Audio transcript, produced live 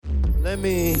Let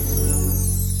me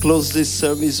close this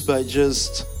service by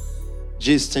just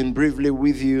gisting briefly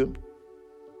with you.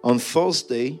 On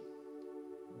Thursday,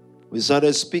 we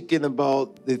started speaking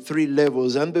about the three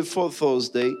levels, and before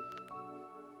Thursday,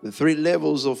 the three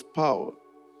levels of power.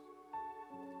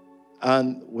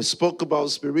 And we spoke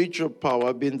about spiritual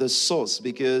power being the source,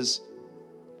 because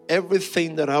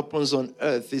everything that happens on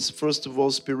earth is first of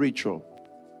all spiritual.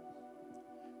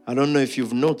 I don't know if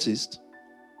you've noticed,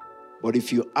 but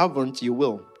if you haven't, you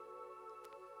will.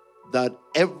 That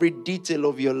every detail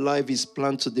of your life is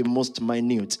planned to the most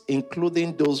minute,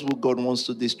 including those who God wants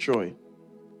to destroy.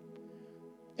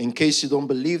 In case you don't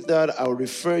believe that, I'll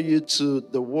refer you to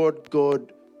the word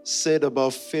God said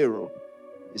about Pharaoh.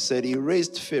 He said he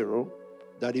raised Pharaoh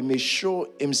that he may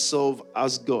show himself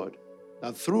as God.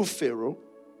 That through Pharaoh,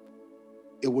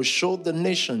 it will show the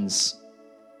nations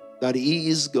that he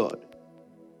is God.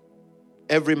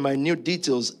 Every minute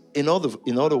details, in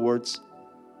other words,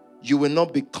 you will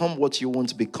not become what you want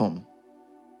to become.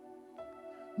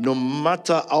 No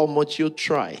matter how much you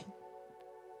try,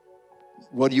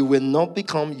 what you will not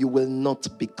become, you will not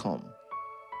become.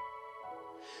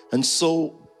 And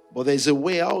so, but there's a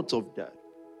way out of that.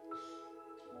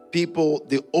 People,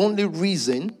 the only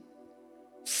reason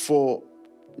for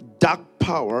dark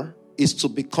power is to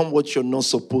become what you're not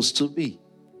supposed to be.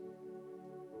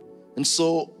 And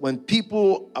so, when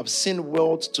people have seen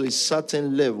wealth to a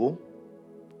certain level,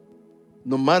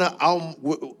 no matter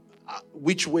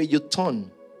which way you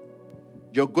turn,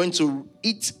 you're going to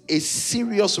hit a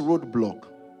serious roadblock.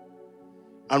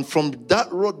 And from that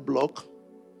roadblock,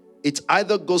 it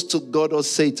either goes to God or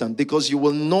Satan, because you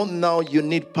will know now you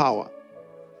need power.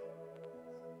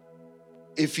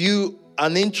 If you are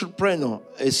an entrepreneur,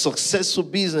 a successful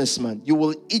businessman, you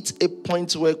will hit a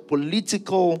point where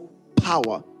political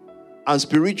power and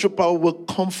spiritual power will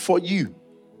come for you.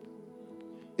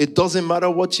 It doesn't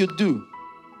matter what you do.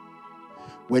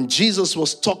 When Jesus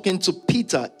was talking to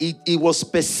Peter, he was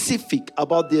specific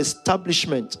about the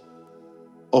establishment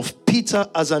of Peter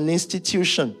as an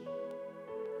institution.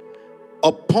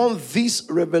 Upon this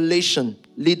revelation,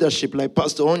 leadership, like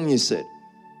Pastor Onye said,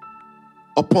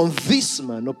 upon this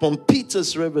man, upon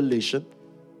Peter's revelation,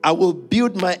 I will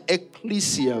build my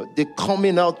ecclesia, the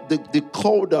coming out, the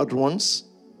called out ones.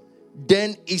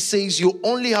 Then he says you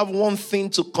only have one thing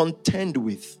to contend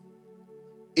with.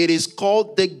 It is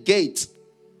called the gate,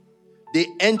 the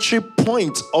entry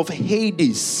point of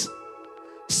Hades.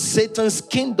 Satan's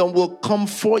kingdom will come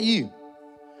for you.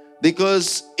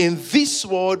 Because in this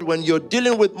world, when you're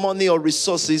dealing with money or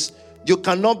resources, you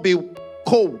cannot be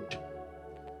cold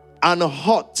and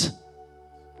hot.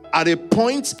 At a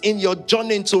point in your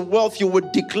journey into wealth, you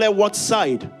would declare what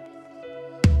side.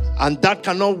 And that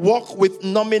cannot work with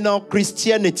nominal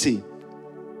Christianity.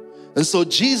 And so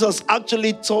Jesus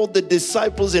actually told the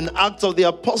disciples in Acts of the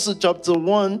Apostle chapter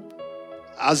 1,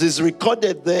 as is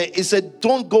recorded there, he said,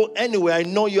 don't go anywhere. I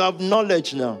know you have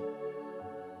knowledge now.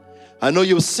 I know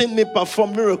you've seen me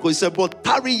perform miracles. He said, but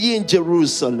tarry ye in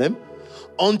Jerusalem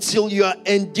until you are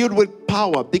endued with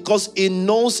power, because he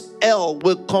knows hell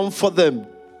will come for them.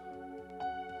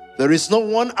 There is no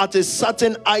one at a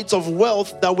certain height of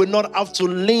wealth that will not have to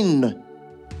lean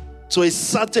to a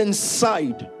certain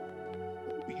side.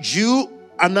 You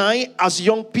and I, as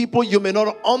young people, you may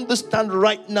not understand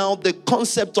right now the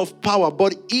concept of power.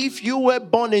 But if you were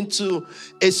born into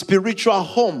a spiritual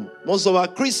home, most of our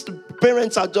Christian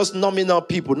parents are just nominal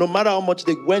people. No matter how much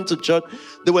they went to church,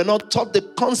 they were not taught the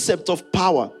concept of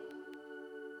power.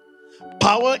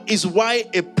 Power is why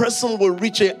a person will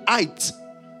reach a height,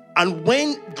 and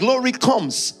when glory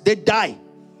comes, they die.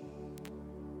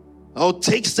 It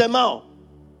takes them out.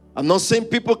 I'm not saying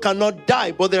people cannot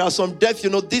die, but there are some death.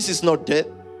 This is not death.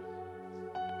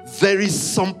 There is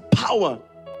some power.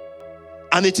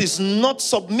 And it is not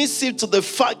submissive to the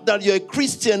fact that you're a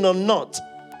Christian or not.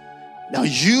 Now,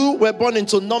 you were born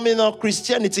into nominal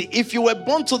Christianity. If you were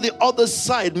born to the other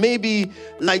side, maybe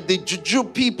like the Juju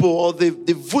people or the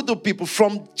voodoo people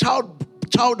from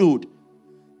childhood,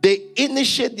 they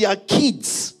initiate their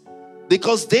kids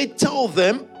because they tell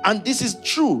them, and this is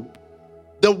true,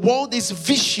 the world is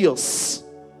vicious.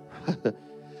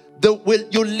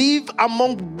 You live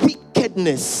among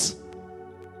wickedness.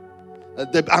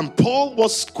 And Paul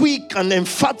was quick and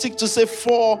emphatic to say,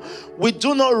 for we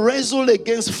do not wrestle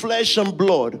against flesh and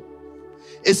blood.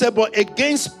 He said, but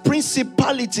against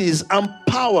principalities and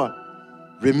power.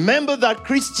 Remember that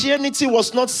Christianity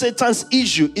was not Satan's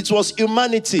issue, it was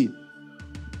humanity.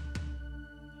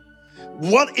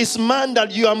 What is man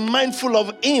that you are mindful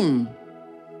of him?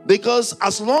 Because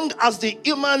as long as the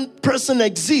human person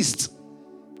exists,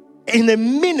 in a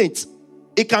minute,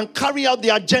 It can carry out the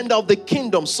agenda of the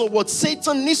kingdom. So what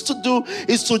Satan needs to do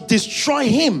is to destroy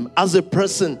him as a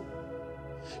person.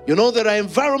 You know, there are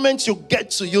environments you get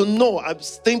to, I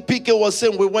think PK was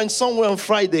saying we went somewhere on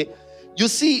Friday. You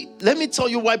see, let me tell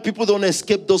you why people don't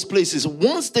escape those places.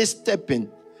 Once they step in,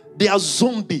 they are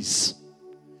zombies.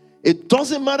 It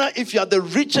doesn't matter if you are the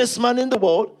richest man in the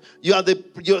world, you're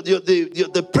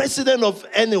the president of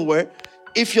anywhere.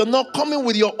 If you're not coming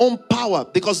with your own power,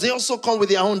 because they also come with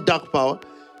their own dark power,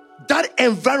 that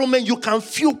environment, you can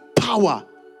feel power.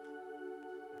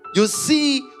 You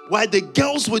see why the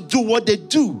girls will do what they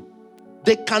do.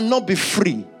 They cannot be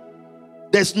free.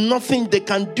 There's nothing they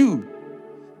can do.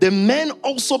 The men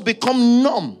also become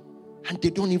numb and they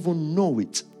don't even know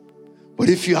it. But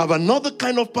if you have another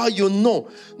kind of power, you know.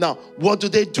 Now, what do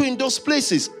they do in those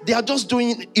places? They are just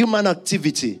doing human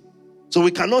activity. So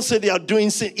we cannot say they are doing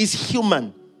sin. It's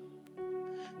human.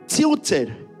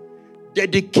 Tilted,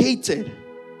 dedicated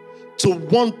to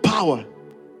one power.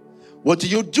 What do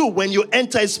you do when you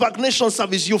enter a Spark Nation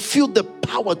service? You feel the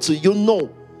power to,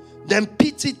 know. Then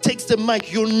PT takes the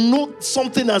mic. You know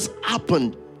something has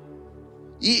happened.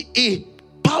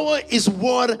 Power is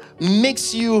what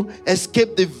makes you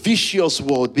escape the vicious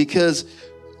world, because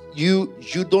you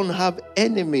don't have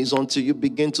enemies until you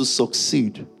begin to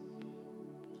succeed.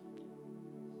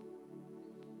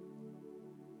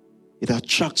 It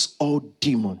attracts all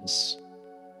demons.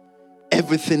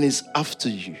 Everything is after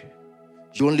you.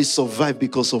 You only survive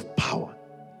because of power.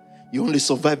 You only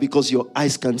survive because your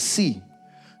eyes can see.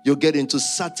 You get into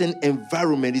certain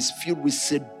environment, it's filled with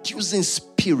seducing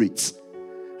spirits.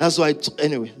 That's why,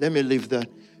 anyway, let me leave that.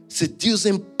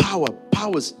 Seducing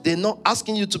powers. They're not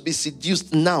asking you to be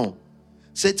seduced now.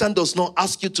 Satan does not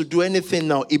ask you to do anything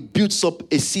now. It builds up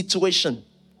a situation.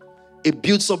 It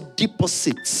builds up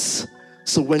deposits.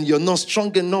 So when you're not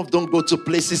strong enough, don't go to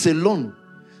places alone,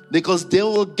 because they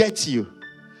will get you.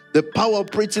 The power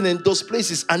operating in those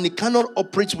places, and it cannot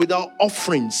operate without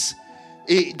offerings.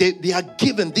 They are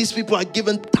given, these people are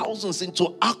given thousands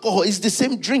into alcohol. It's the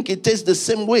same drink, it tastes the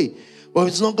same way. But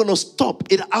it's not going to stop.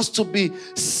 It has to be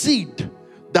seed.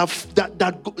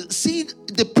 Seed,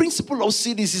 the principle of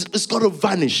seed is it's got to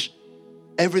vanish.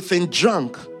 Everything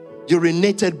drunk,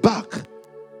 urinated back.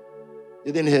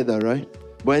 You didn't hear that, right?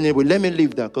 But anyway, let me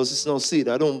leave that because it's not seed.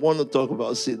 I don't want to talk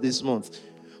about seed this month.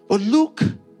 But look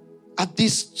at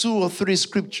these 2 or 3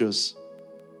 scriptures.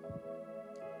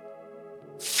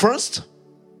 First,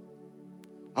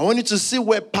 I want you to see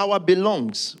where power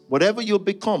belongs. Whatever you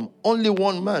become, only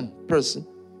one person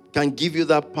can give you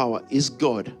that power. Is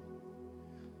God.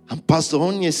 And Pastor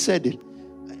Onye said it.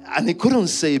 And he couldn't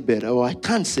say it better, or I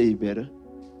can't say it better.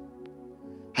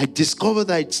 I discovered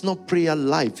that it's not prayer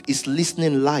life, it's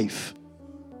listening life.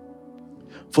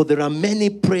 For there are many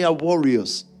prayer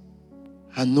warriors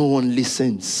and no one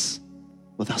listens.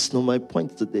 But that's not my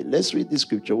point today. Let's read the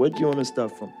scripture. Where do you want to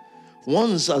start from?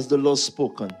 Once has the Lord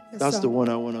spoken. Yes, that's the one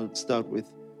I want to start with.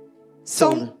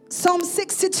 Psalm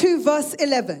 62 verse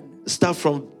 11. Start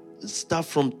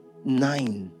from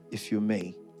 9, if you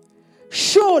may.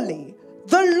 Surely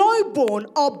the lowborn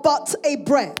are but a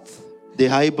breath. The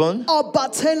highborn are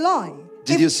but a lie.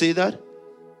 Did you see that?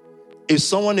 If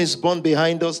someone is born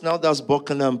behind us now, that's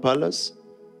Buckingham Palace.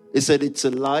 He said it's a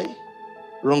lie.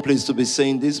 Wrong place to be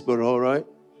saying this, but all right.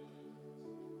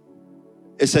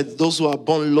 He said those who are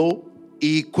born low,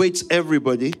 he equates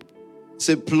everybody.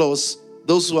 Say plus,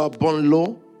 those who are born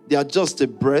low, they are just a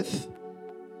breath.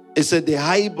 He said the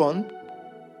highborn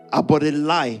are but a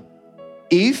lie.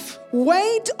 If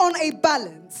weighed on a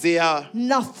balance, they are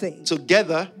nothing.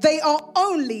 Together, they are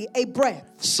only a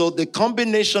breath. So the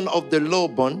combination of the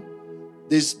lowborn,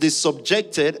 the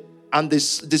subjected, and the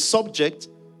subject,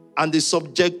 and the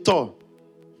subjector.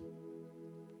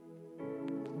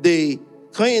 The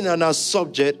coin and our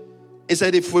subject is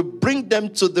that if we bring them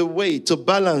to the way to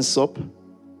balance up,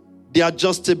 they are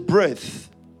just a breath.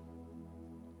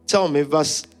 Tell me,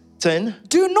 verse 10.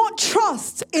 Do not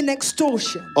trust in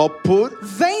extortion, or put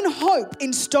vain hope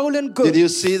in stolen goods. Did you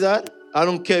see that? I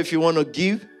don't care if you want to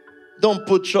give. Don't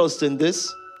put trust in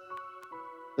this.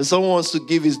 If someone wants to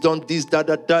give, he's done this,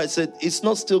 that. I said, it's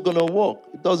not still going to work.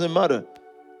 It doesn't matter.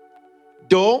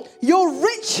 Though your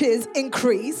riches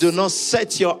increase, do not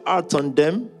set your heart on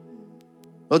them.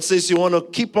 God says you want to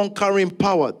keep on carrying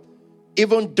power.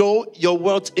 Even though your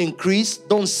wealth increase,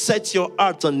 don't set your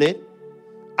heart on it.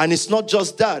 And it's not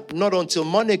just that. Not until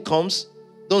money comes.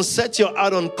 Don't set your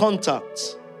heart on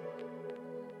contacts.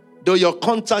 Though your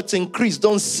contacts increase,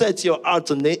 don't set your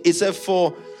heart on it. It said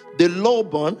for the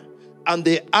lowborn and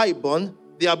the highborn,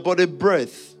 they are but a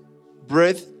breath.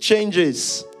 Breath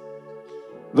changes.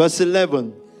 Verse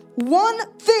 11.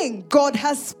 One thing God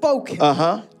has spoken.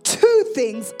 Two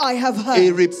things I have heard.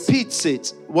 He repeats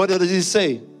it. What does he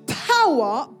say?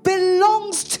 Power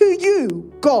belongs to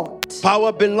you, God.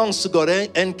 Power belongs to God.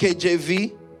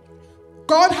 NKJV.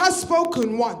 God has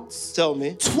spoken once. Tell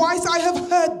me. Twice I have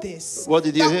heard this. What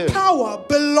did you hear? Power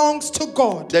belongs to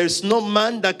God. There is no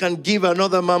man that can give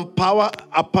another man power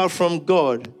apart from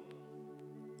God.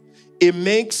 It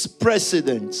makes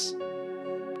precedents.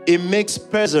 It makes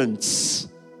presence.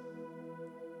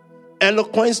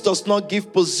 Eloquence does not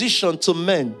give position to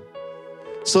men.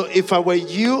 So if I were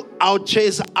you, I'll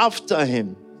chase after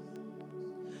him.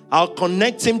 I'll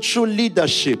connect him through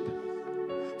leadership.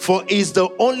 For he's the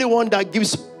only one that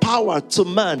gives power to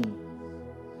man.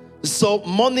 So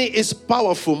money is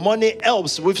powerful. Money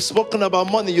helps. We've spoken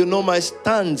about money. You know my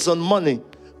stance on money.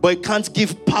 But it can't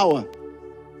give power.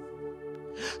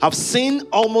 I've seen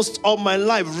almost all my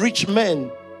life rich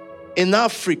men in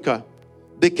Africa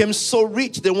became so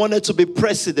rich they wanted to be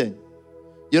president.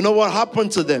 You know what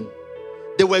happened to them?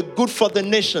 They were good for the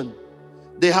nation.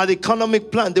 They had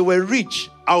economic plan. They were rich.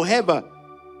 However,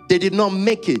 they did not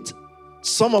make it.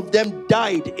 Some of them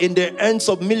died in the hands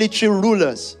of military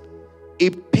rulers.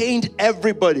 It pained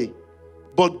everybody.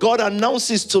 But God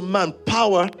announces to man,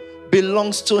 power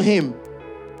belongs to him.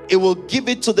 It will give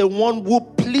it to the one who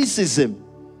pleases him.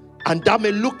 And that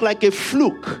may look like a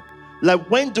fluke. Like,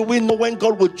 when do we know when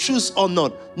God will choose or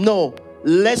not? No,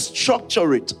 let's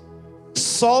structure it.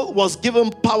 Saul was given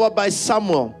power by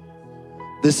Samuel.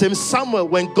 The same Samuel,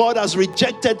 when God has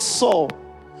rejected Saul,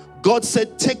 God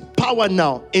said, take power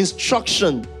now.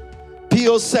 Instruction.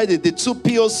 P.O. said it. The two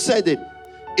P.O.s said it.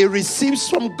 It receives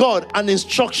from God an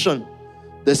instruction.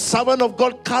 The servant of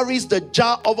God carries the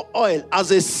jar of oil as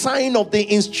a sign of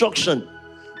the instruction.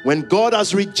 When God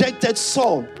has rejected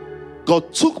Saul,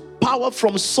 God took power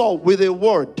from Saul with a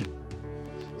word.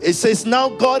 It says, now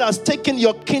God has taken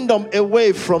your kingdom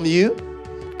away from you.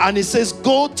 And it says,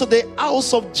 go to the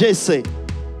house of Jesse.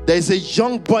 There's a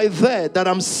young boy there that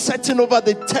I'm setting over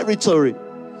the territory.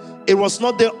 It was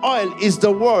not the oil, it's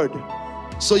the word.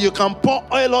 So you can pour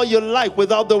oil all you like.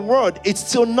 Without the word, it's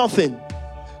still nothing.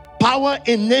 Power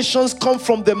in nations come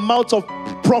from the mouth of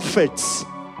prophets.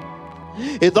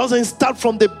 It doesn't start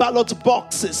from the ballot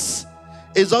boxes.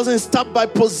 It doesn't start by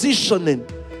positioning.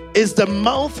 It's the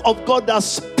mouth of God that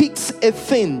speaks a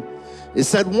thing. He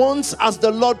said, once as the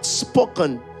Lord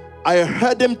spoken, I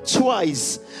heard him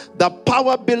twice. The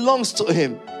power belongs to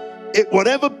him.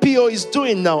 Whatever P.O. is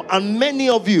doing now, and many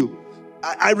of you,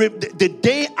 the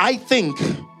day I think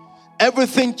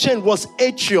everything changed was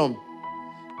Atrium.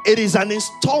 It is an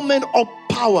installment of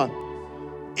power.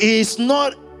 It's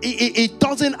not, it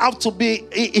doesn't have to be,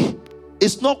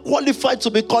 it's not qualified to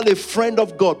be called a friend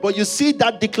of God. But you see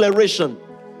that declaration.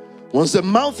 Once the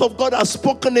mouth of God has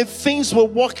spoken it, things will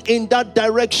walk in that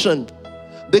direction.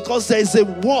 Because there is a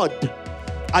word.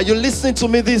 Are you listening to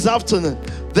me this afternoon?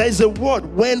 There is a word.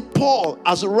 When Paul,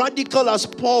 as radical as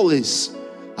Paul is,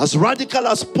 as radical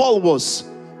as Paul was,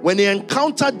 when he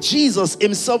encountered Jesus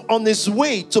himself on his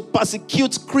way to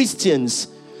persecute Christians,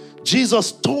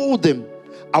 Jesus told him,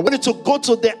 I want you to go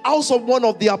to the house of one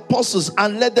of the apostles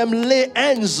and let them lay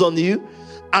hands on you.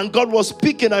 And God was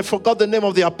speaking. I forgot the name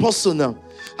of the apostle now.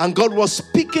 And God was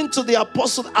speaking to the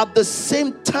apostle at the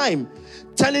same time,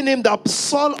 telling him that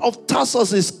Saul of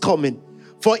Tarsus is coming,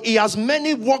 for he has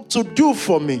many work to do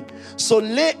for me. So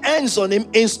lay hands on him,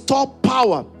 install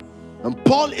power. And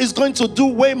Paul is going to do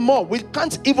way more. We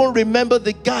can't even remember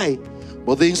the guy.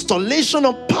 But the installation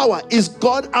of power is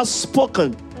God has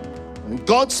spoken. And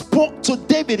God spoke to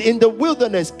David in the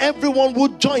wilderness. Everyone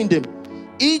who joined him,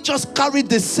 he just carried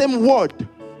the same word.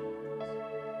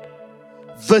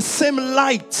 The same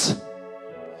light.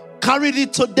 Carried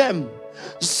it to them.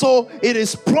 So it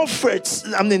is prophets.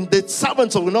 I mean, the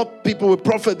servants of not people with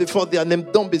prophet before their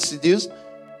name. Don't be seduced.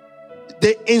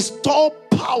 They install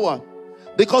power.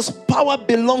 Because power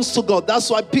belongs to God. That's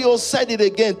why P.O. said it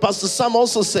again. Pastor Sam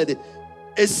also said it.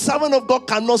 A servant of God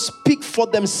cannot speak for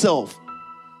themselves.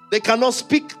 They cannot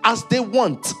speak as they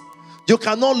want. You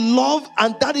cannot love,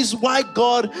 and that is why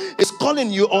God is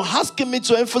calling you or asking me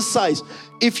to emphasize.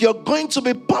 If you're going to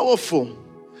be powerful,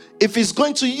 if He's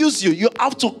going to use you, you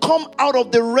have to come out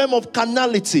of the realm of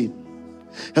carnality.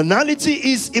 Carnality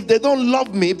is if they don't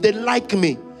love me, if they like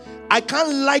me. I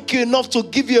can't like you enough to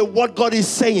give you what God is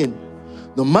saying.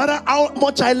 No matter how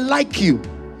much I like you,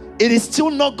 it is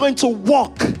still not going to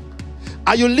work.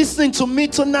 Are you listening to me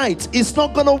tonight? It's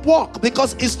not going to work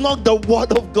because it's not the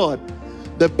word of God.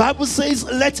 The Bible says,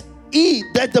 let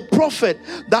the prophet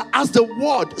that has the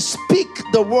word speak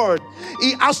the word.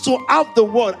 He has to have the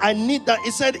word. I need that.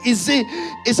 He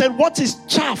said, what is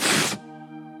chaff?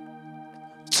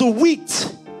 to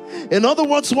wheat. In other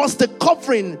words, what's the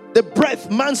covering, the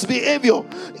breath, man's behavior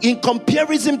in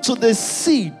comparison to the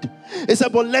seed? He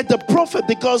said, but let the prophet,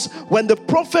 because when the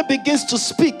prophet begins to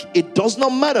speak, it does not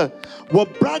matter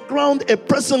what background a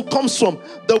person comes from.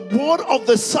 The word of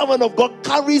the servant of God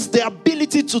carries the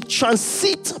ability to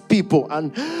transit people.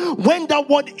 And when that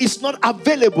word is not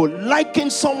available, liking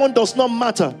someone does not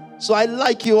matter. So I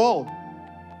like you all,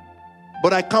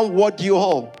 but I can't word you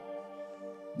all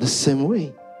the same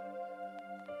way.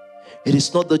 It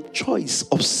is not the choice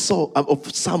of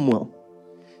Samuel.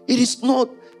 It is not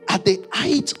at the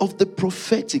height of the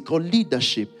prophetic or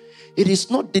leadership. It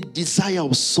is not the desire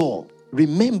of Saul.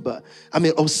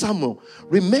 Of Samuel.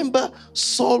 Remember,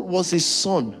 Saul was his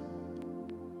son.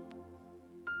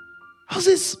 Was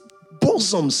his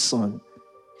bosom son.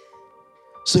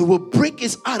 So he will break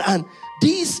his heart. And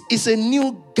this is a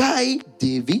new guy,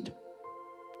 David.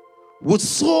 What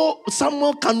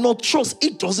Samuel cannot trust.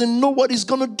 He doesn't know what he's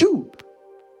going to do.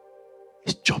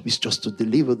 His job is just to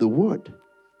deliver the word.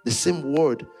 The same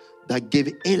word that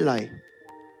gave Eli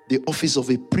the office of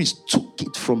a priest, took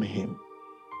it from him.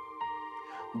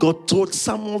 God told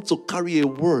Samuel to carry a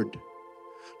word.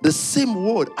 The same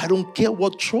word. I don't care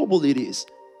what trouble it is.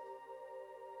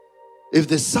 If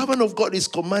the servant of God is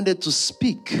commanded to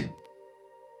speak,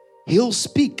 he'll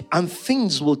speak and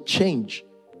things will change.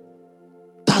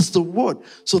 That's the word.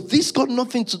 So this got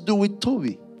nothing to do with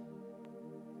Toby.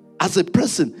 As a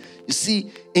person, you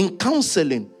see, in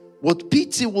counseling, what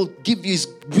PT will give you is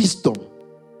wisdom.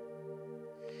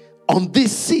 On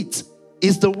this seat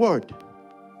is the word.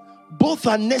 Both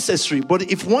are necessary, but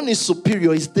if one is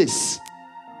superior, is this.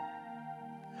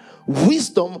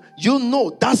 Wisdom, you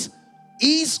know, that's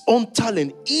his own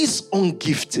talent, his own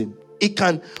gifting. It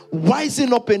can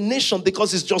wisen up a nation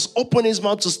because it's just open his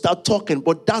mouth to start talking,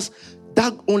 but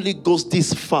that only goes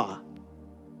this far.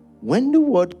 When the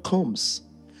word comes,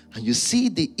 and you see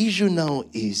the issue now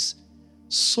is,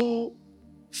 Saul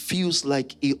feels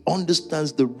like he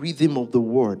understands the rhythm of the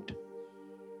word.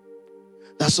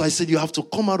 That's why I said you have to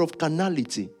come out of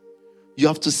carnality. You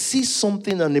have to see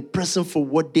something and a person for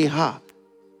what they are.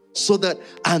 So that,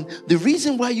 and the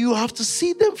reason why you have to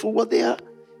see them for what they are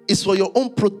is for your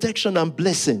own protection and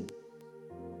blessing.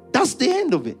 That's the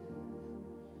end of it.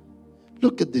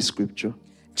 Look at this scripture.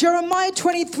 Jeremiah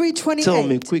 23:28. Tell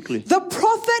me quickly. The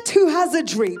prophet who has a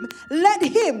dream, let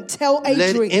him tell a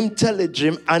dream. Let him tell a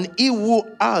dream, and he who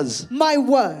has my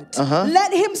word.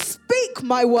 Let him speak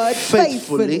my word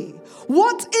faithfully.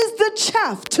 What is the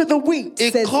chaff to the wheat,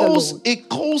 says the Lord. It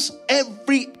calls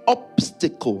every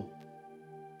obstacle,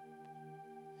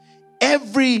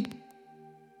 every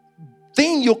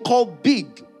thing you call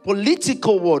big,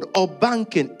 political word or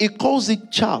banking, it calls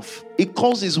it chaff. It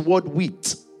calls his word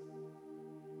wheat.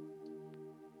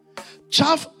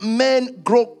 Chaff men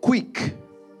grow quick.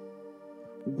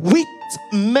 Wheat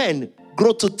men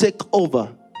grow to take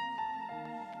over.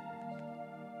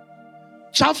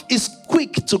 Chaff is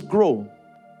quick to grow.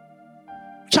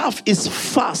 Chaff is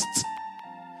fast.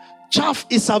 Chaff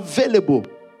is available.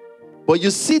 But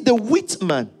you see the wheat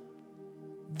man,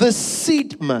 the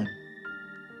seed man.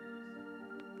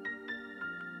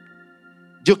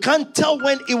 You can't tell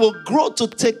when it will grow to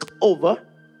take over,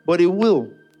 but it will.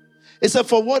 It said,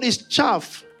 for what is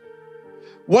chaff?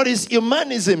 What is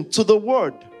humanism to the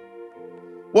word?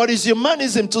 What is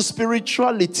humanism to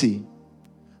spirituality?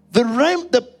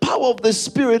 The power of the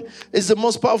Spirit is the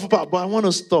most powerful power. But I want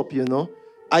to stop,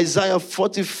 Isaiah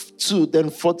 42, then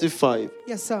 45.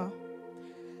 Yes, sir.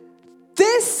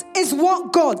 This is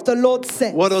what God, the Lord,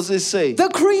 says. What does it say? The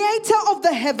creator of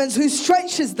the heavens who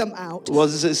stretches them out. What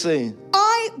does it say?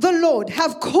 I, the Lord,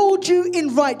 have called you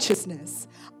in righteousness.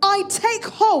 I take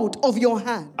hold of your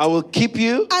hand. I will keep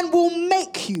you. And will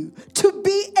make you to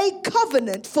be a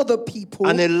covenant for the people.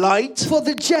 And a light. For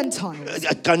the Gentiles.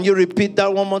 Can you repeat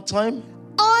that one more time?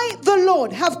 I, the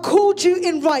Lord, have called you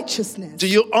in righteousness. Do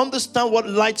you understand what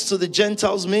lights to the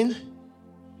Gentiles mean?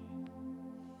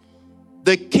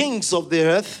 The kings of the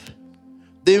earth,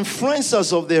 the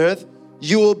influencers of the earth,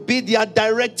 you will be their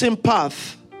directing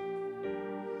path.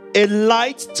 A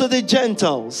light to the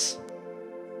Gentiles.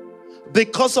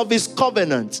 Because of his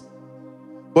covenant.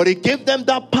 But he gave them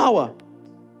that power.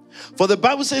 For the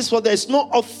Bible says, for there is no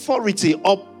authority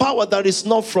or power that is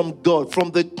not from God.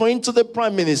 From the queen to the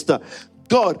prime minister.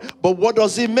 God. But what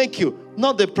does he make you?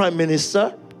 Not the prime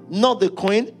minister. Not the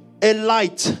queen. A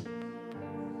light.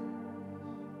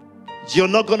 You're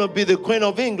not going to be the Queen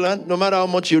of England, no matter how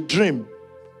much you dream.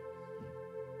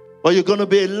 But you're going to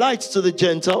be a light to the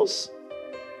Gentiles.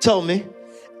 Tell me.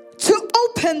 To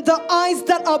open the eyes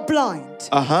that are blind,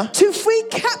 to free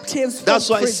captives from That's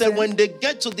why prison. I said when they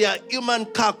get to their human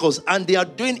carcass and they are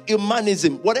doing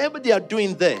humanism, whatever they are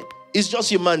doing there is just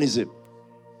humanism.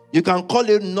 You can call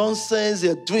it nonsense.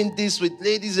 They're doing this with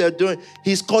ladies. They're doing.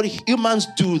 He's called humans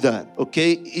do that.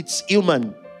 Okay, it's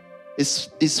human.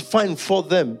 It's fine for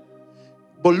them.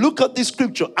 But look at this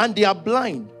scripture, and they are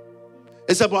blind.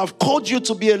 It said, "But I've called you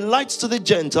to be a light to the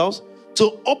Gentiles,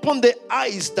 to open the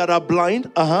eyes that are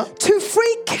blind." To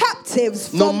free captives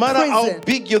from No matter prison. how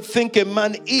big you think a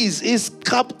man is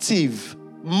captive.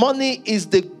 Money is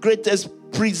the greatest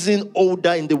prison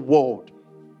holder in the world.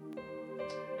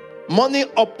 Money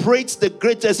operates the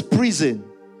greatest prison.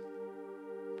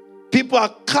 People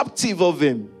are captive of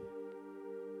him.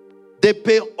 They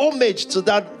pay homage to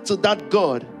that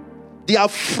God. They are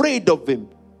afraid of him.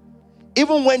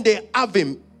 Even when they have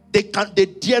him, they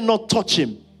dare not touch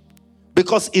him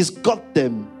because he's got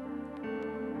them.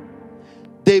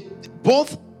 They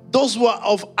both, those who are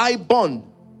of high born,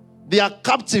 they are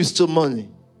captives to money.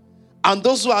 And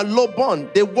those who are low born,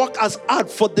 they work as hard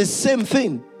for the same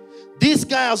thing. This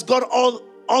guy has got all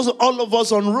of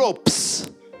us on ropes.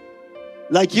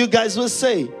 Like you guys will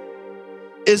say.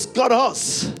 It's got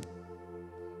us.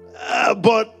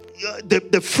 But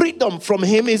the freedom from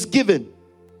him is given.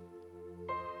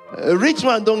 A rich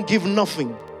man don't give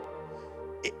nothing.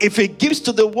 If he gives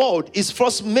to the world, he's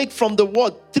first make from the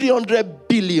world 300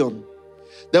 billion.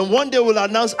 Then one day we'll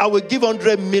announce, I will give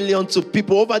 100 million to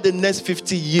people over the next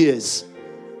 50 years.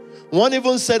 One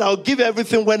even said, I'll give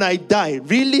everything when I die.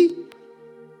 Really?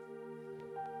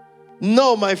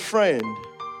 No, my friend.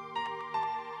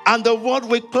 And the world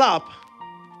will clap.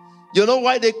 You know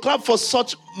why they clap for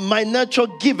such miniature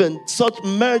giving, such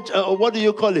merge, what do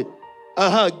you call it?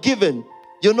 Giving.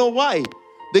 You know why?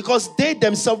 Because they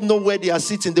themselves know where they are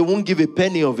sitting. They won't give a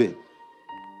penny of it.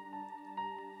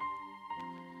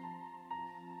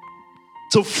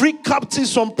 To free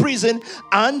captives from prison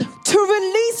and to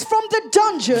release from the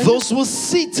dungeon those who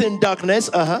sit in darkness.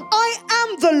 I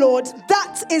am the Lord,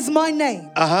 that is my name.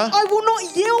 I will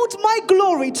not yield my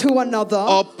glory to another.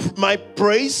 Or my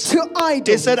praise to idols.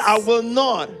 He said, I will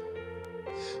not.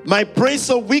 My praise,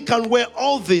 so we can wear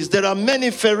all these. There are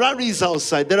many Ferraris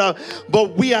outside.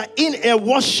 But we are in a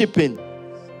worshiping.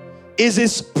 Is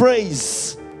his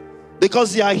praise.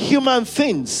 Because they are human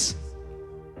things.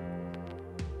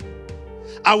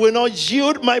 I will not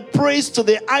yield my praise to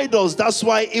the idols. That's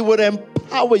why it will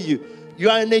empower you. You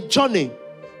are in a journey.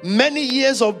 Many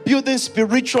years of building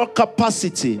spiritual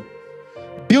capacity.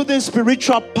 Building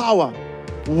spiritual power.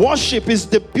 Worship is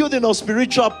the building of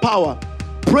spiritual power.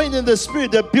 Praying in the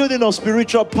spirit, the building of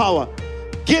spiritual power.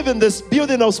 Giving this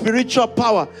building of spiritual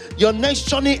power. Your next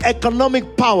journey,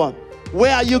 economic power.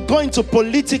 Where are you going to?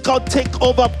 Political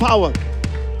takeover power.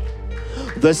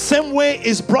 The same way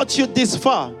it's brought you this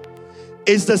far.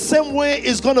 It's the same way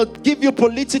it's going to give you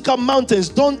political mountains.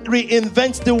 Don't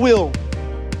reinvent the wheel.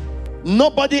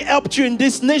 Nobody helped you in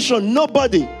this nation.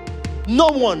 Nobody. No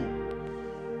one.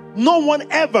 No one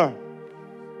ever.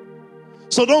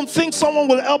 So don't think someone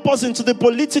will help us into the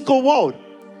political world.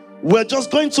 We're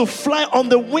just going to fly on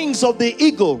the wings of the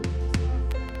eagle.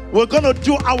 We're going to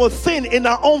do our thing in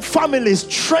our own families.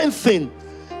 Strengthen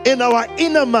in our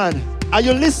inner man. Are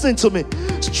you listening to me?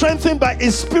 Strengthened by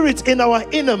his spirit in our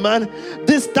inner man.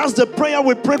 That's the prayer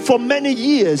we prayed for many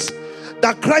years.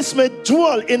 That Christ may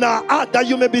dwell in our heart. That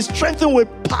you may be strengthened with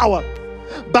power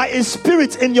by his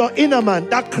spirit in your inner man.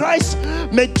 That Christ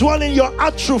may dwell in your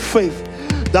heart through faith.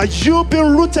 That you've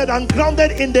been rooted and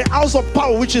grounded in the house of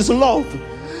power, which is love.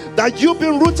 That you've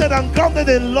been rooted and grounded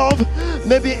in love,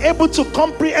 may be able to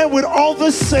comprehend with all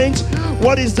the saints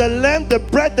what is the length, the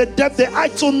breadth, the depth, the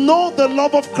height, to know the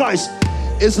love of Christ.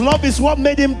 His love is what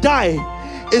made him die.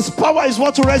 His power is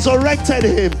what resurrected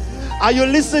him. Are you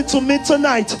listening to me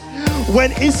tonight?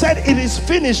 When he said it is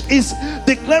finished, he's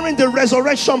declaring the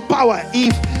resurrection power.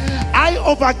 If I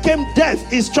overcame death,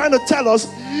 he's trying to tell us,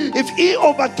 if he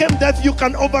overcame death, you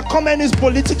can overcome any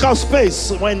political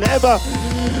space. Whenever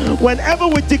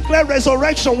we declare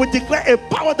resurrection, we declare a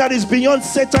power that is beyond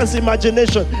Satan's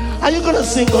imagination. Are you going to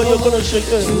sing or you're going to shake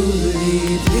it?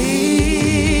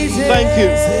 Thank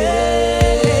you.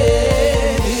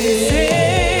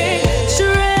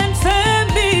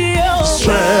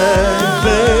 Strengthen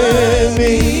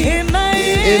me in my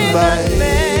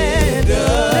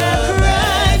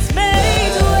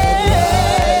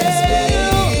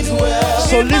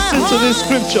So listen to this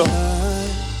scripture.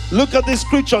 Look at this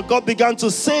scripture. God began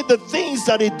to say the things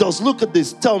that he does. Look at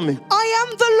this. Tell me. I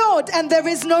am the Lord and there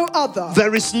is no other.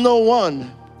 There is no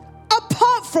one.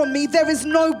 Apart from me there is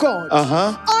no God.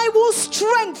 I will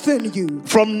strengthen you.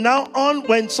 From now on,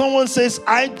 when someone says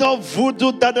idol, voodoo,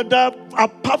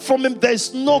 apart from him there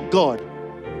is no God.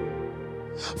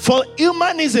 For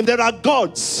humanism, there are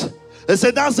gods. They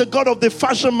say that's the God of the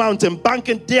fashion mountain,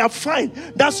 banking. They are fine.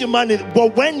 That's humanity.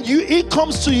 But when he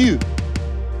comes to you,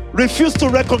 refuse to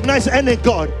recognize any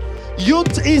God.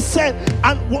 He said,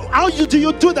 and how do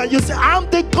you do that? You say, I'm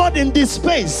the God in this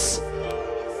space.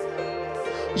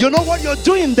 You know what you're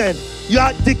doing then? You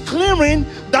are declaring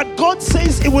that God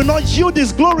says He will not yield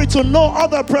His glory to no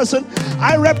other person.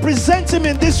 I represent Him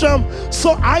in this realm.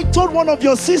 So I told one of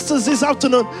your sisters this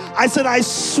afternoon, I said, I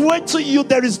swear to you,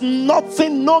 there is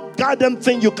nothing, no goddamn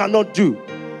thing you cannot do.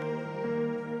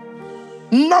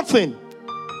 Nothing.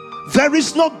 There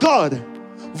is no God.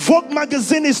 Vogue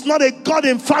magazine is not a God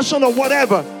in fashion or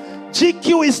whatever.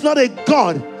 GQ is not a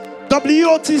God.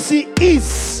 WOTC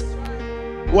is.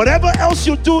 Whatever else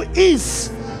you do is.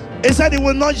 He said He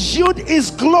will not yield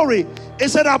His glory. He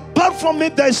said apart from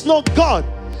it there is no God.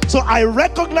 So I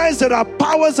recognize there are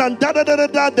powers and there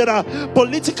are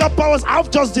political powers.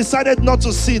 I've just decided not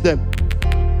to see them.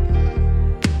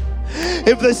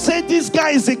 If they say this guy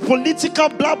is a political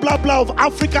blah blah blah of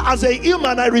Africa, as a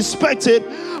human I respect it,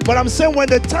 but I'm saying when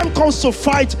the time comes to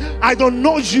fight, I don't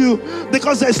know you,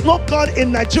 because there's no God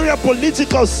in Nigeria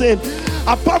political scene.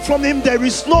 Apart from Him there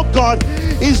is no God.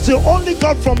 He's the only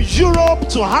God from Europe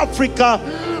to Africa,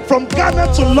 from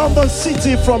Ghana to London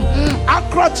City, from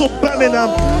Accra to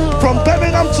Birmingham, from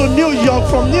Birmingham to New York,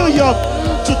 from New York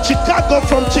to Chicago,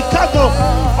 from Chicago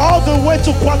all the way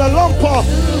to Kuala Lumpur,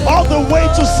 all the way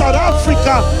to South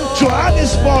Africa,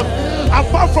 Johannesburg.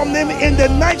 Apart from Him in the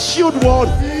night shield world,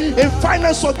 in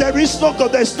finance world, there is no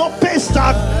God. There's no pay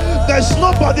stack. There's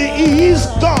nobody. He is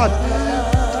God.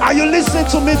 Are you listening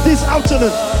to me this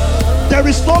afternoon? There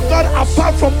is no God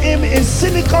apart from Him in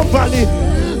Silicon Valley.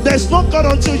 There's no God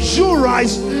until you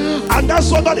rise. And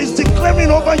that's what God is declaring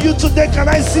over you today. Can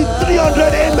I see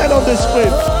 300 amen on the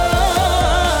screen?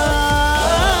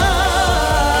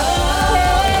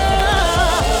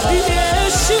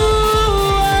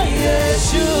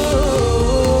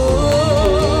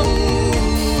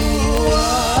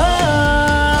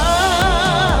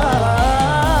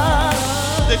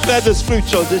 Declare the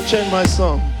scripture. They changed my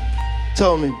song.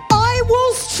 Tell me. I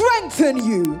will strengthen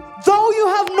you, though you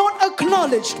have not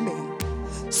acknowledged me,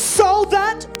 so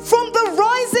that from the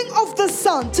rising of the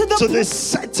sun to the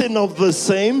setting of the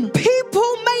same,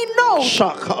 people may know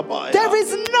Shakabaya. There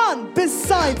is none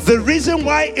besides. The reason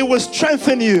why it will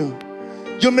strengthen you,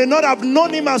 you may not have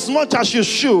known Him as much as you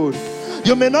should.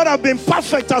 You may not have been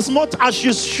perfect as much as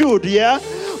you should, yeah?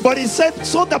 But He said,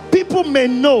 so that people may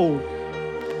know.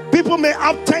 People may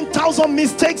have 10,000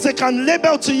 mistakes they can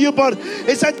label to you, but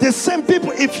He said the same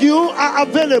people, if you are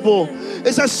available,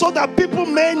 He said so that people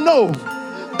may know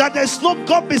that there's no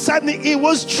God beside me, He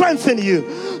will strengthen you.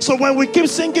 So when we keep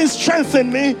singing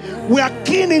strengthen me, we are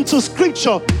keen into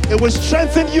scripture. It will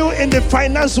strengthen you in the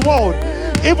finance world.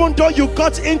 Even though you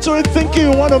got into it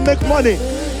thinking you want to make money,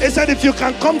 He said if you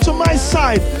can come to my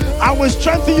side, I will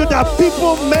strengthen you that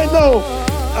people may know.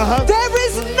 There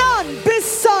is none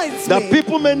besides me. That me.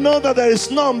 People may know that there is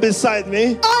none beside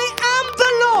me. I am the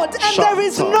Lord and there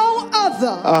is no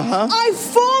other. I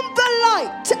form the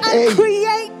light and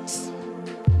create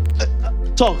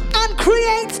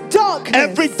darkness.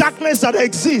 Every darkness that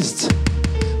exists,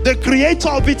 the creator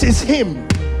of it is Him.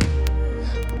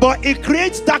 But He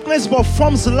creates darkness but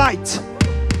forms light.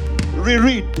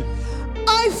 Reread.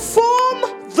 I form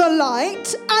the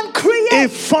light and create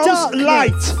It forms darkness.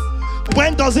 Light.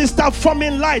 When does it start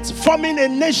forming light? Forming a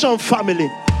nation, family.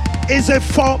 It's a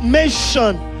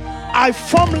formation. I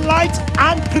form light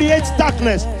and create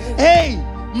darkness. Hey,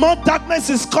 more darkness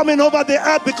is coming over the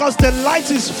earth because the light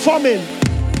is forming.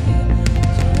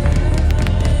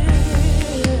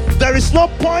 There is no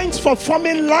point for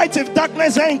forming light if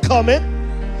darkness ain't coming.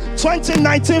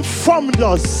 2019 formed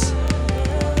us.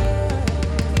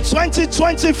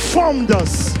 2020 formed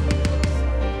us.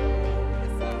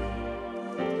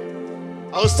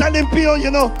 I was telling Pio, you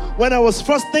know, when I was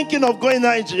first thinking of going to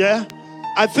Nigeria,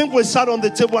 I think we sat on the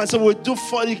table and said we'll do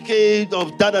 40K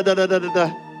of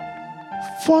da-da-da-da-da-da.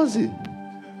 Fuzzy.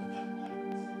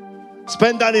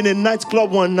 Spend that in a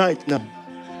nightclub one night now.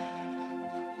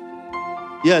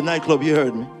 Yeah, nightclub, you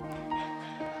heard me.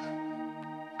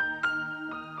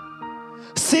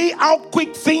 See how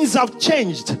quick things have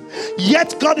changed.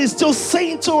 Yet God is still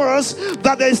saying to us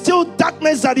that there is still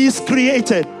darkness that He's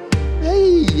created.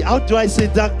 Hey, how do I say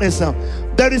darkness now?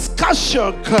 There is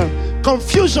confusion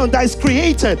that is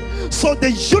created. So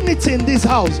the unity in this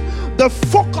house, the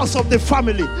focus of the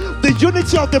family, the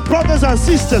unity of the brothers and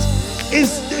sisters,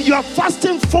 you are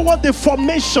fasting forward the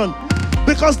formation,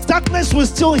 because darkness will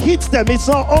still hit them. It's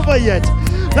not over yet.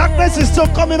 Darkness is still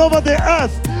coming over the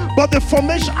earth, but the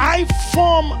formation, I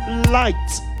form light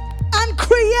and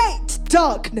create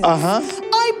darkness.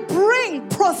 I bring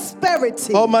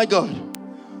prosperity. Oh my God.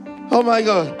 Oh my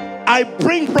God. I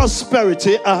bring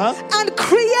prosperity. And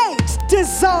create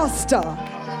disaster.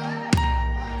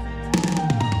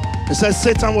 It says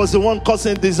Satan was the one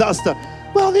causing disaster.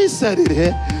 Well, he said it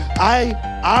here.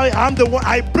 I am the one.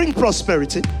 I bring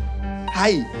prosperity.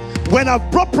 When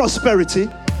I've brought prosperity,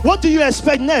 what do you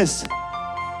expect next?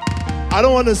 I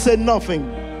don't want to say nothing.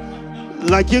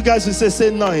 Like you guys will say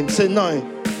nothing. Say nothing.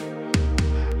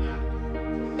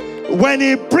 When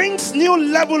he brings new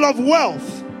level of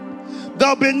wealth,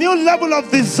 there'll be a new level of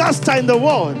disaster in the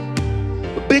world,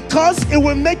 because it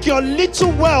will make your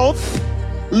little wealth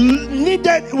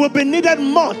will be needed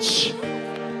much.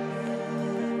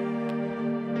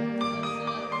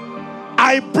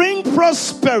 I bring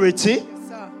prosperity.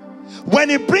 When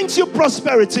he brings you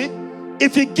prosperity,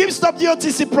 if he gives up the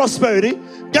OTC prosperity,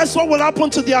 guess what will happen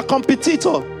to their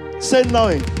competitor? Say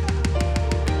nothing.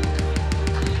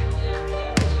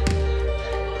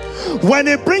 When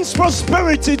he brings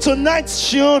prosperity to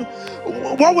NXTION,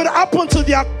 what will happen to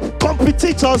their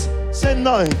competitors? Say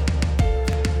nothing.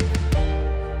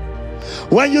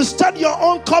 When you start your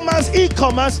own commerce,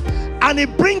 e-commerce, and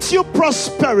it brings you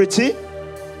prosperity,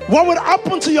 what will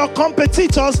happen to your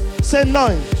competitors? Say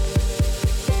nothing.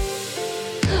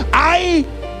 I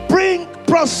bring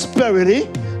prosperity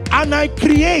and I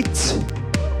create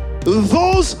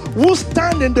those who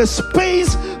stand in the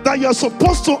space that you're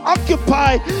supposed to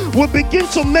occupy will begin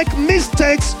to make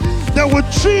mistakes. They will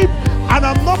trip, and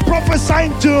I'm not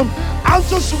prophesying doom. I'm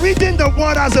just reading the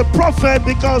word as a prophet,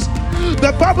 because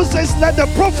the Bible says, let the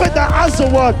prophet that has the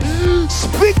word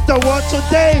speak the word.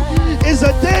 Today is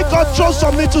the day God chose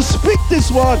for me to speak this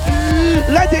word.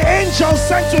 Let the angels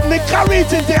sent to me carry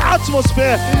it in the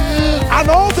atmosphere, and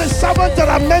all the servants that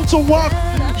are meant to work,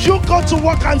 you go to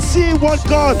work and see what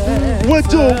God will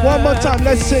do. One more time,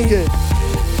 let's sing it.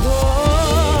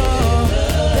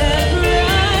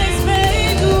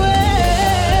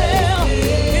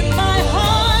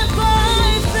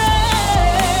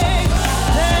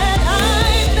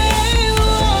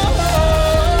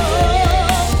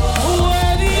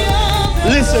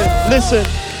 Listen,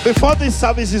 before this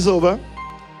service is over,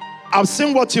 I've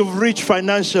seen what you've reached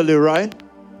financially, right?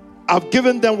 I've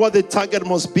given them what the target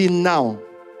must be now.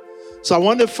 So I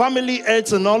want the family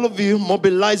heads and all of you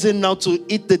mobilizing now to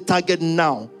hit the target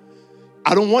now.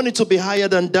 I don't want it to be higher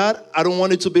than that. I don't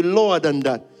want it to be lower than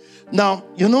that. Now,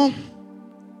 you know,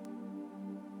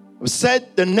 I've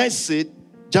said the next seed,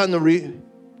 January,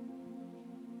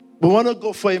 we want to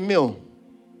go for a meal.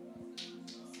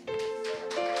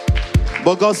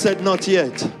 But God said, not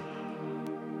yet.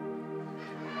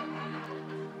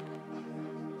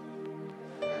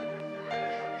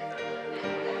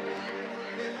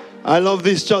 I love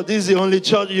this church. This is the only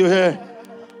church you hear.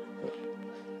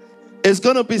 It's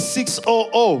going to be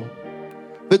 600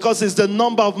 because it's the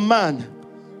number of man.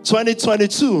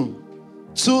 2022.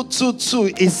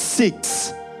 222 is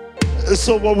 6.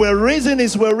 So what we're raising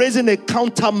is we're raising a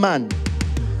counter man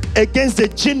against the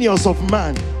genius of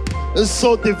man.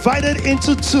 So divided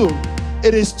into 2,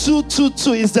 it is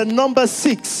 222 is the number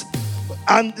 6.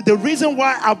 And the reason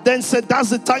why I've then said that's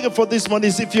the target for this month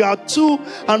is if you are 2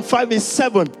 and 5 is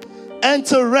 7.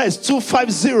 Enter rest,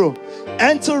 250.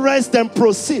 Enter rest, then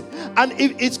proceed. And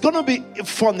it's going to be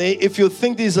funny if you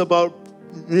think this is about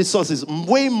resources.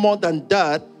 Way more than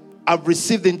that I've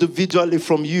received individually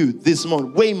from you this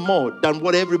month. Way more than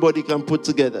what everybody can put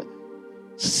together.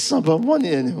 It's not about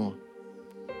money anymore.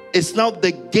 It's now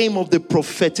the game of the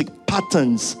prophetic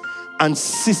patterns and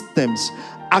systems,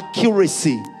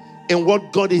 accuracy in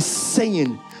what God is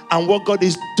saying and what God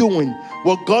is doing,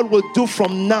 what God will do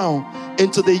from now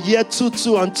into the year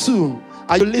 22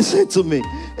 Are you listening to me?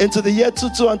 Into the year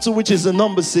 22, which is the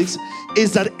number 6,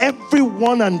 is that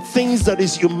everyone and things that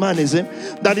is humanism,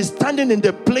 that is standing in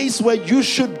the place where you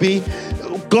should be,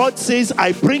 God says,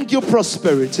 I bring you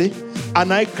prosperity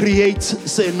and I create,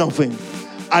 say nothing.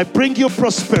 I bring you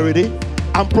prosperity,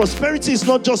 and prosperity is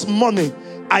not just money.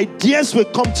 Ideas will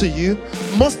come to you.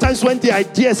 Most times when the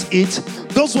ideas hit,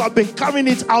 those who have been carrying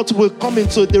it out will come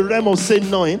into the realm of say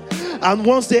knowing. And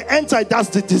once they enter, that's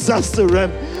the disaster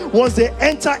realm. Once they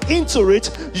enter into it,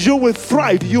 you will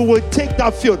thrive. You will take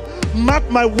that field. Mark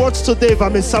my words today. If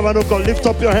I'm a servant of God, lift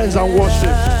up your hands and worship.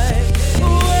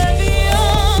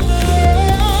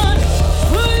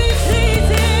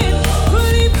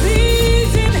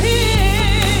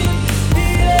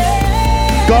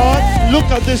 God, Look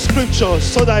at this scripture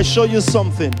so that I show you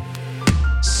something.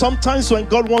 Sometimes when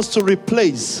God wants to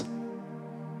replace,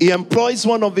 he employs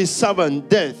one of his servants,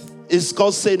 death. It's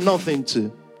called say nothing to.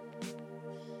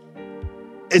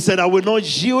 He said, I will not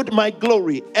yield my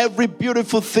glory. Every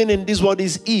beautiful thing in this world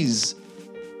is ease.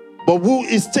 But who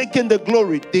is taking the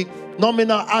glory? The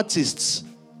nominal artists,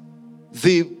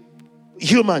 the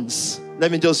humans. Let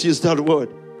me just use that word.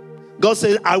 God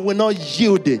said, I will not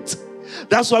yield it.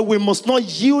 That's why we must not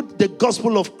yield the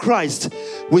gospel of Christ.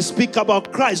 We speak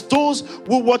about Christ. Those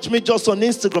who watch me just on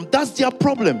Instagram, that's their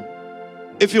problem.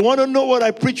 If you want to know what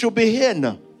I preach, you'll be here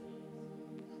now.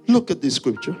 Look at this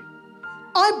scripture.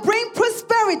 I bring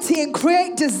prosperity and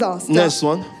create disaster. Next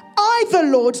one. I, the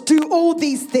Lord, do all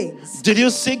these things. Did you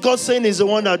see God saying he's the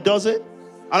one that does it?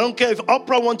 I don't care if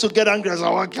Oprah wants to get angry. I say,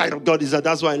 what kind of God is that?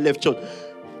 That's why I left church.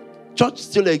 Church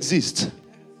still exists.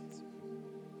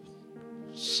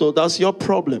 So that's your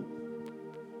problem.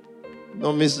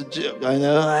 No, Mr. J. I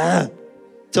know.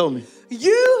 Tell me.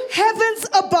 You, heavens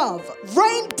above,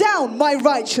 rain down my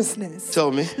righteousness.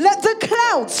 Tell me. Let the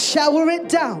clouds shower it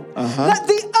down. Let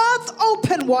the earth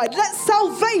open wide. Let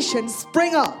salvation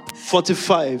spring up.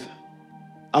 45.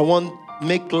 I want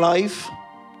make life,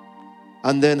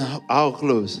 and then I'll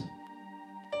close.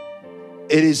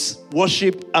 It is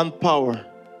worship and power.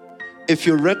 If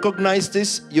you recognize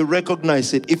this, you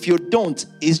recognize it. If you don't,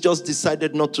 it's just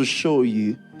decided not to show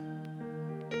you.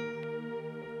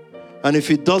 And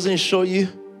if it doesn't show you,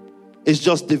 it's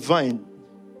just divine.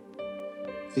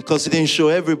 Because it didn't show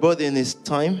everybody in his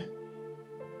time.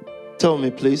 Tell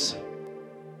me, please.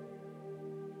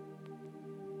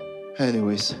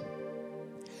 Anyways.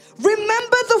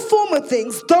 Remember the former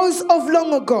things, those of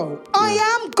long ago.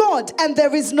 I am God and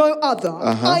there is no other.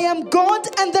 I am God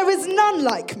and there is none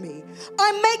like me.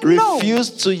 I make known. Refuse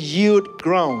to yield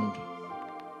ground.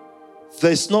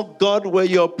 There's no God where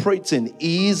you're operating.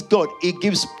 He is God. He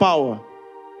gives power.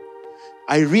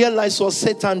 I realize what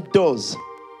Satan does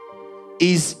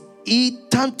is he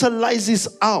tantalizes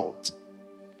out.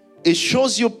 It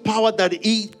shows you power that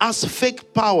he has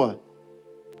fake power.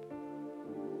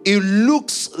 It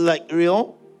looks like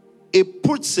real. It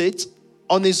puts it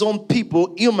on his own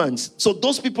people, humans. So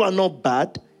those people are not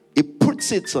bad. It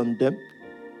puts it on them.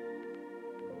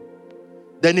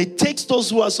 Then it takes those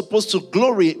who are supposed to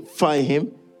glorify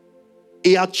him.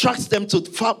 He attracts them to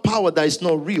power that is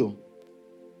not real.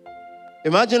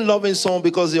 Imagine loving someone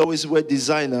because they always wear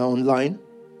designer online,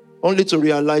 only to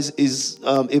realize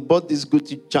he bought this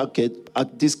Gucci jacket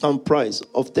at discount price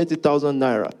of 30,000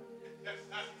 naira.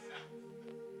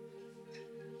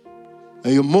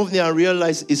 And you move there and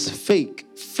realize it's fake.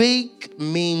 Fake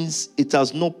means it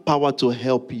has no power to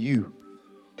help you.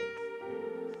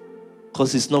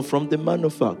 Because it's not from the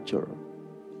manufacturer.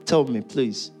 Tell me,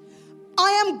 please. I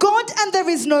am God and there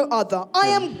is no other. I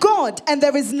am God and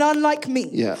there is none like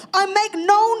me. I make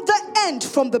known the end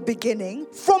from the beginning,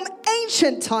 from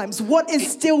ancient times, what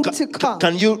is still to come.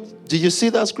 Do you see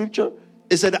that scripture?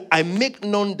 It said, I make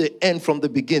known the end from the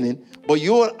beginning, but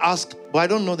you will ask, but I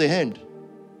don't know the end.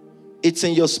 It's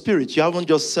in your spirit. You haven't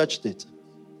just searched it.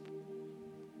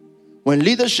 When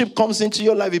leadership comes into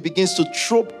your life, it begins to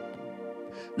throw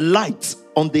light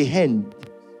on the end.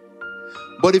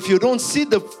 But if you don't see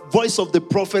the voice of the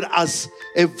prophet as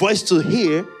a voice to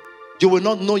hear, you will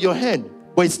not know your hand.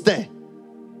 But it's there.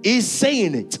 He's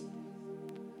saying it.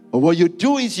 But what you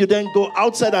do is you then go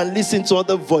outside and listen to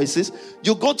other voices.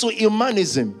 You go to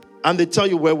humanism and they tell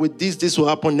you, well, with this will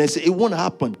happen next year. It won't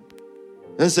happen.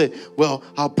 And say, well,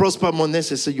 I'll prosper more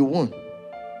next year. So you won't.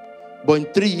 But in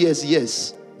 3 years,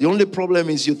 yes. The only problem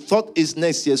is you thought it's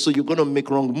next year, so you're going to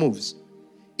make wrong moves.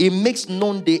 It makes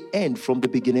known the end from the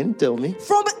beginning. Tell me.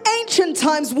 From ancient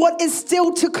times, what is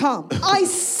still to come. I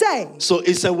say. So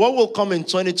it said what will come in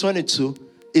 2022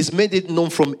 is made it known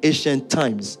from ancient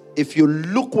times. If you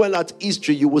look well at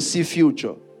history, you will see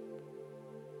future.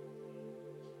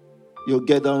 You'll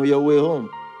get on your way home.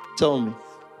 Tell me.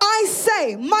 I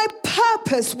say, my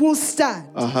purpose will stand,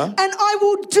 and I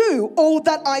will do all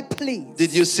that I please.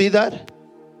 Did you see that?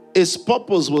 His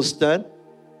purpose will stand,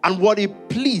 and what he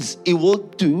please, he will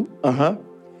do.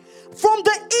 From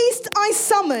the east I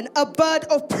summon a bird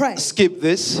of prey. Skip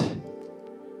this.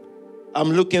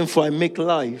 I'm looking for a make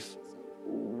life.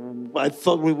 I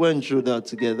thought we went through that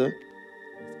together.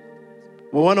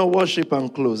 We want to worship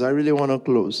and close. I really want to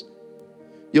close.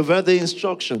 You've heard the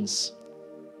instructions.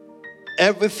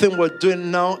 Everything we're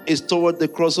doing now is toward the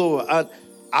crossover.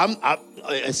 And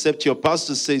except your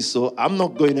pastor says so, I'm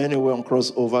not going anywhere on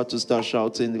crossover to start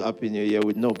shouting Happy New Year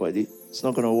with nobody. It's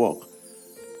not going to work.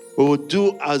 We will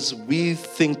do as we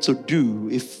think to do.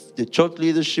 If the church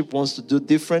leadership wants to do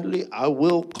differently, I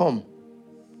will come.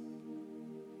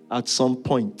 at some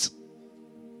point.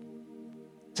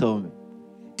 Tell me.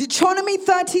 Deuteronomy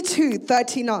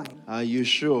 32:39. Are you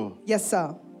sure? Yes,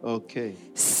 sir. Okay.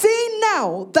 See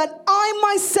now that I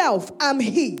myself am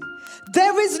He.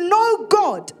 There is no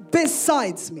God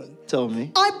besides me. Tell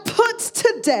me. I put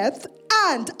to death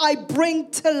and I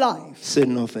bring to life. Say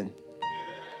nothing.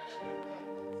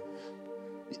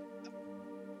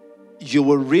 You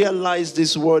will realize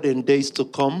this word in days to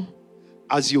come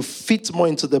as you fit more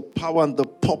into the power and the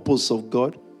purpose of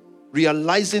God.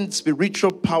 Realizing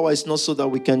spiritual power is not so that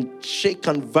we can shake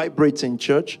and vibrate in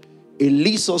church. It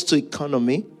leads us to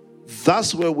economy.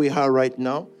 That's where we are right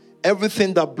now.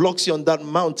 Everything that blocks you on that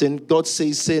mountain, God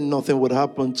says, say nothing would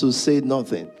happen to say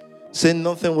nothing. Say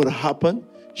nothing would happen.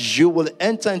 You will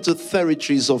enter into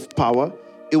territories of power.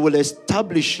 It will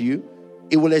establish you.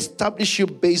 It will establish you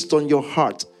based on your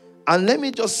heart. And let me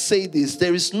just say this.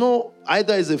 There is no,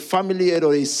 either as a family head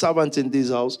or a servant in this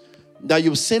house, that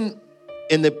you've seen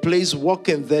in a place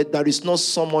walking there is not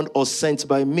someone or sent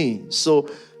by me. So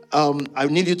I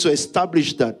need you to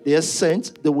establish that. They are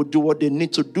sent. They will do what they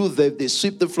need to do there. If they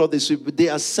sweep the floor, they sweep. They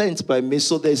are sent by me.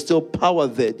 So there's still power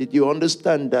there. Did you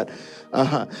understand that?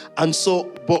 And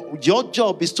so, but your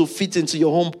job is to fit into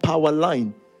your own power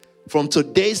line. From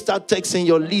today, start texting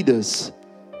your leaders.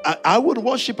 I would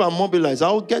worship and mobilize.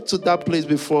 I'll get to that place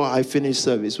before I finish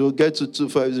service. We'll get to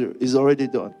 250. It's already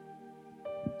done.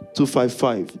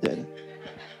 255 then.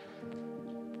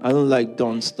 I don't like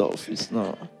done stuff. It's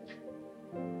not.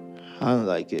 I don't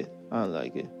like it. I don't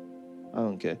like it. I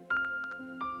don't care.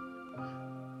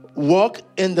 Walk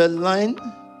in the line.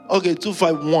 Okay,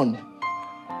 251.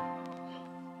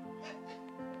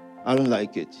 I don't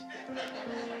like it.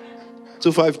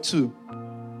 252.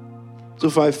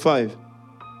 255.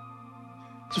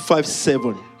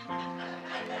 257.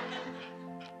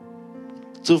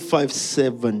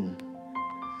 257.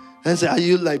 And say, are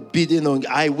you like bidding on?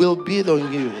 I will bid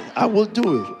on you. I will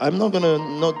do it. I'm not gonna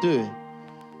not do it.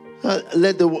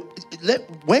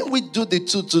 When we do the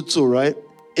 222, right?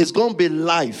 It's gonna be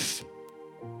live.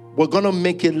 We're gonna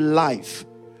make it live.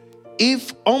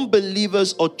 If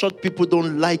unbelievers or church people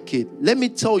don't like it, let me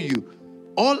tell you,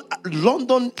 all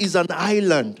London is an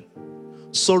island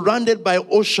surrounded by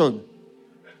ocean.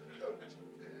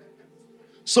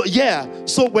 So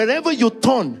wherever you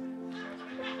turn,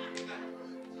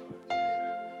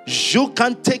 you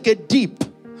can take a dip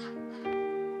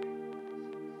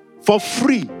for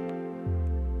free.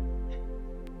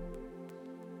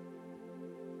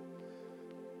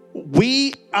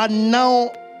 We are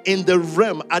now in the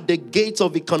realm at the gates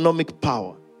of economic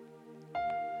power.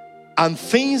 And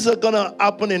things are going to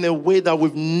happen in a way that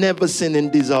we've never seen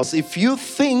in this house. If you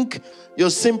think you're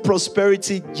seeing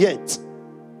prosperity yet,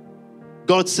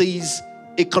 God says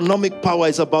economic power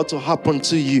is about to happen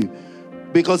to you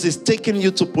because it's taking you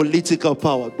to political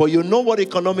power. But you know what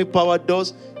economic power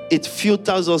does? It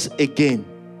filters us again.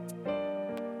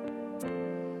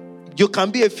 You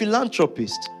can be a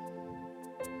philanthropist.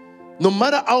 No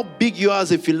matter how big you are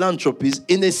as a philanthropist,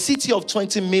 in a city of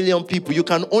 20 million people, you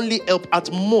can only help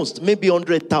at most maybe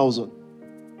 100,000.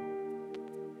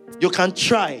 You can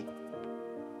try.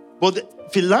 But the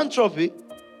philanthropy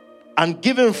and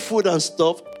giving food and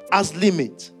stuff has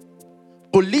limit.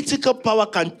 Political power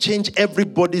can change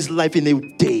everybody's life in a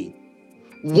day.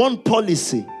 One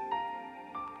policy,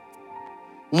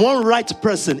 one right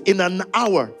person in an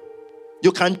hour,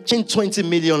 you can change 20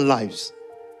 million lives.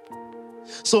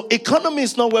 So economy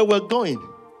is not where we're going,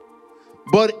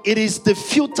 but it is the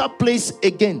filter place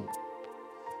again.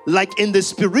 Like in the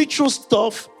spiritual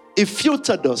stuff, it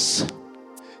filtered us.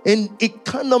 In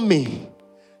economy,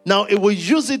 now it will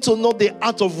use it to know the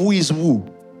art of who is who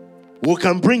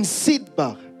can bring seed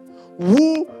back.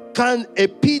 Who can a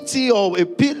PT or a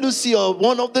PLC or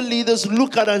one of the leaders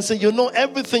look at and say, you know,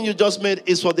 everything you just made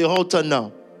is for the altar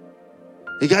now.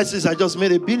 The guy says, I just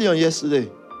made $1 billion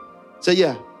yesterday. Say,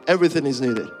 yeah, everything is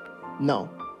needed now.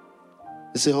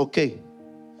 They say, okay.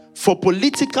 For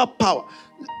political power,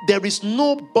 there is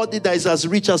nobody that is as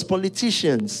rich as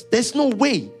politicians. There's no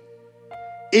way.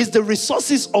 It's the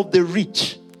resources of the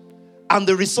rich and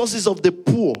the resources of the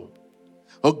poor.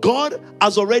 God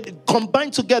has already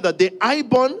combined together the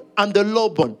highborn and the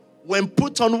lowborn. When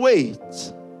put on weight,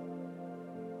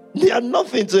 they are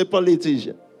nothing to a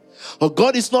politician.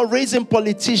 God is not raising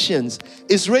politicians.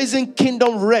 He's raising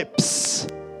kingdom reps.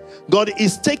 God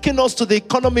is taking us to the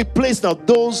economic place now.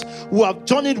 Those who have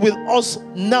journeyed with us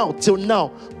now, till now.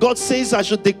 God says, I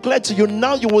should declare to you,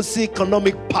 now you will see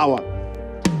economic power.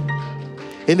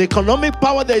 In economic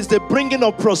power, there is the bringing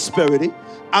of prosperity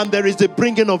and there is the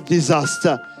bringing of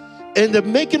disaster. in the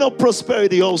making of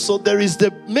prosperity also, there is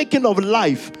the making of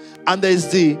life, and there is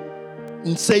the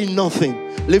saying nothing.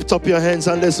 Lift up your hands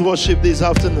and let's worship this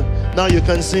afternoon. Now you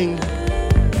can sing.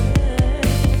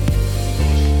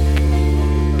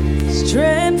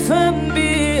 Strengthen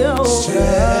me, oh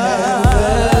strengthen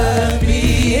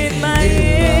me in my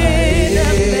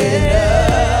inner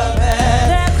man,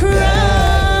 that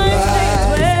Christ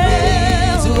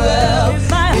may dwell in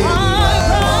my heart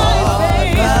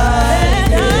by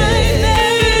faith, that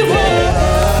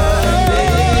I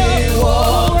may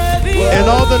walk. In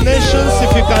all the nations,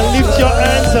 if you can lift your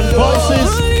hands and voices,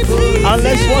 and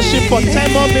let's worship for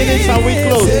 10 more minutes and we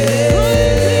close.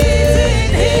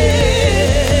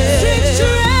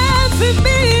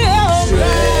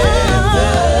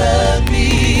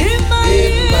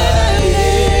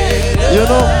 You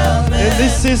know, in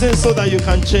this season, so that you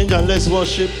can change and let's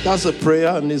worship. That's a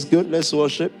prayer and it's good. Let's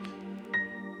worship.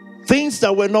 Things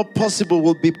that were not possible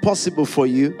will be possible for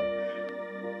you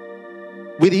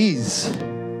with ease.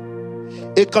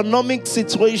 Economic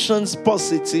situations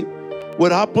positive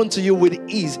will happen to you with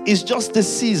ease. It's just the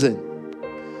season.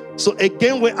 So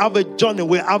again, we have a journey.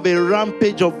 We have a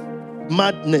rampage of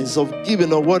madness, of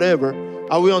giving or whatever.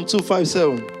 Are we on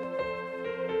 257?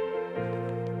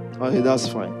 Okay, that's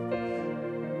fine.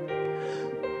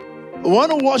 I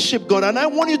want to worship God, and I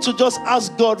want you to just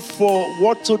ask God for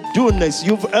what to do next.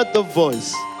 You've heard the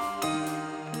voice.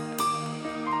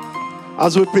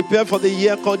 As we prepare for the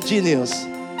year called Genius,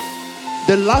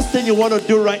 the last thing you want to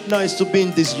do right now is to be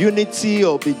in disunity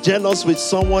or be jealous with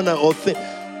someone or thing.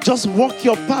 Just walk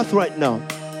your path right now.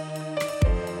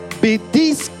 Be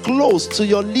this close to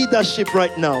your leadership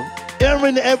right now,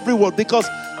 hearing every word, because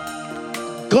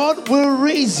God will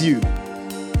raise you.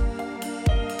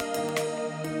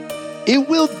 He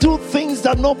will do things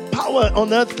that no power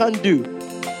on earth can do.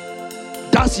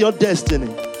 That's your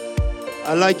destiny.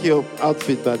 I like your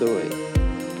outfit, by the way.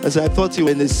 As I thought you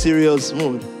were in a serious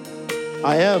mood.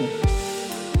 I am.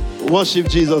 Worship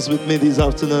Jesus with me this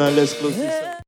afternoon, and let's close this.